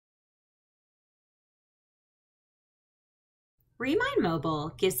Remine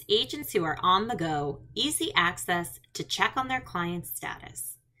Mobile gives agents who are on the go easy access to check on their client's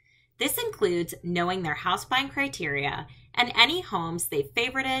status. This includes knowing their house buying criteria and any homes they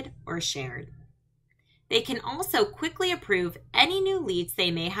favorited or shared. They can also quickly approve any new leads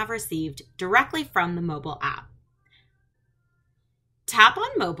they may have received directly from the mobile app. Tap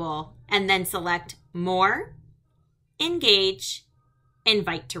on Mobile and then select More, Engage,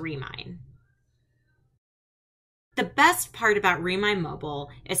 Invite to Remine. The best part about Remine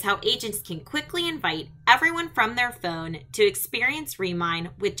Mobile is how agents can quickly invite everyone from their phone to experience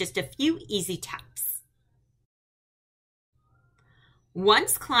Remine with just a few easy taps.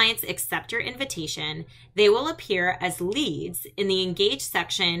 Once clients accept your invitation, they will appear as leads in the Engage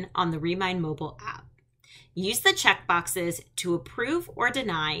section on the Remine Mobile app. Use the checkboxes to approve or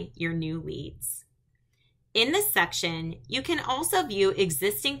deny your new leads. In this section, you can also view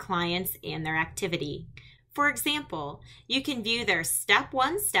existing clients and their activity. For example, you can view their Step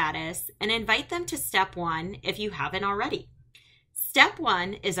 1 status and invite them to Step 1 if you haven't already. Step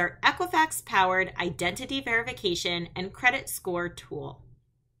 1 is our Equifax-powered identity verification and credit score tool.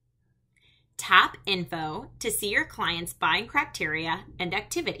 Tap Info to see your client's buying criteria and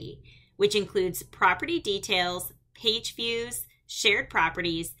activity, which includes property details, page views, shared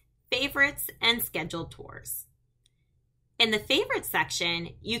properties, favorites, and scheduled tours. In the Favorites section,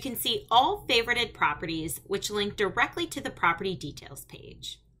 you can see all favorited properties which link directly to the property details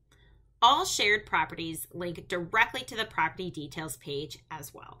page. All shared properties link directly to the property details page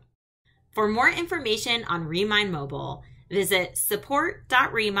as well. For more information on Remine Mobile, visit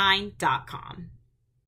support.remine.com.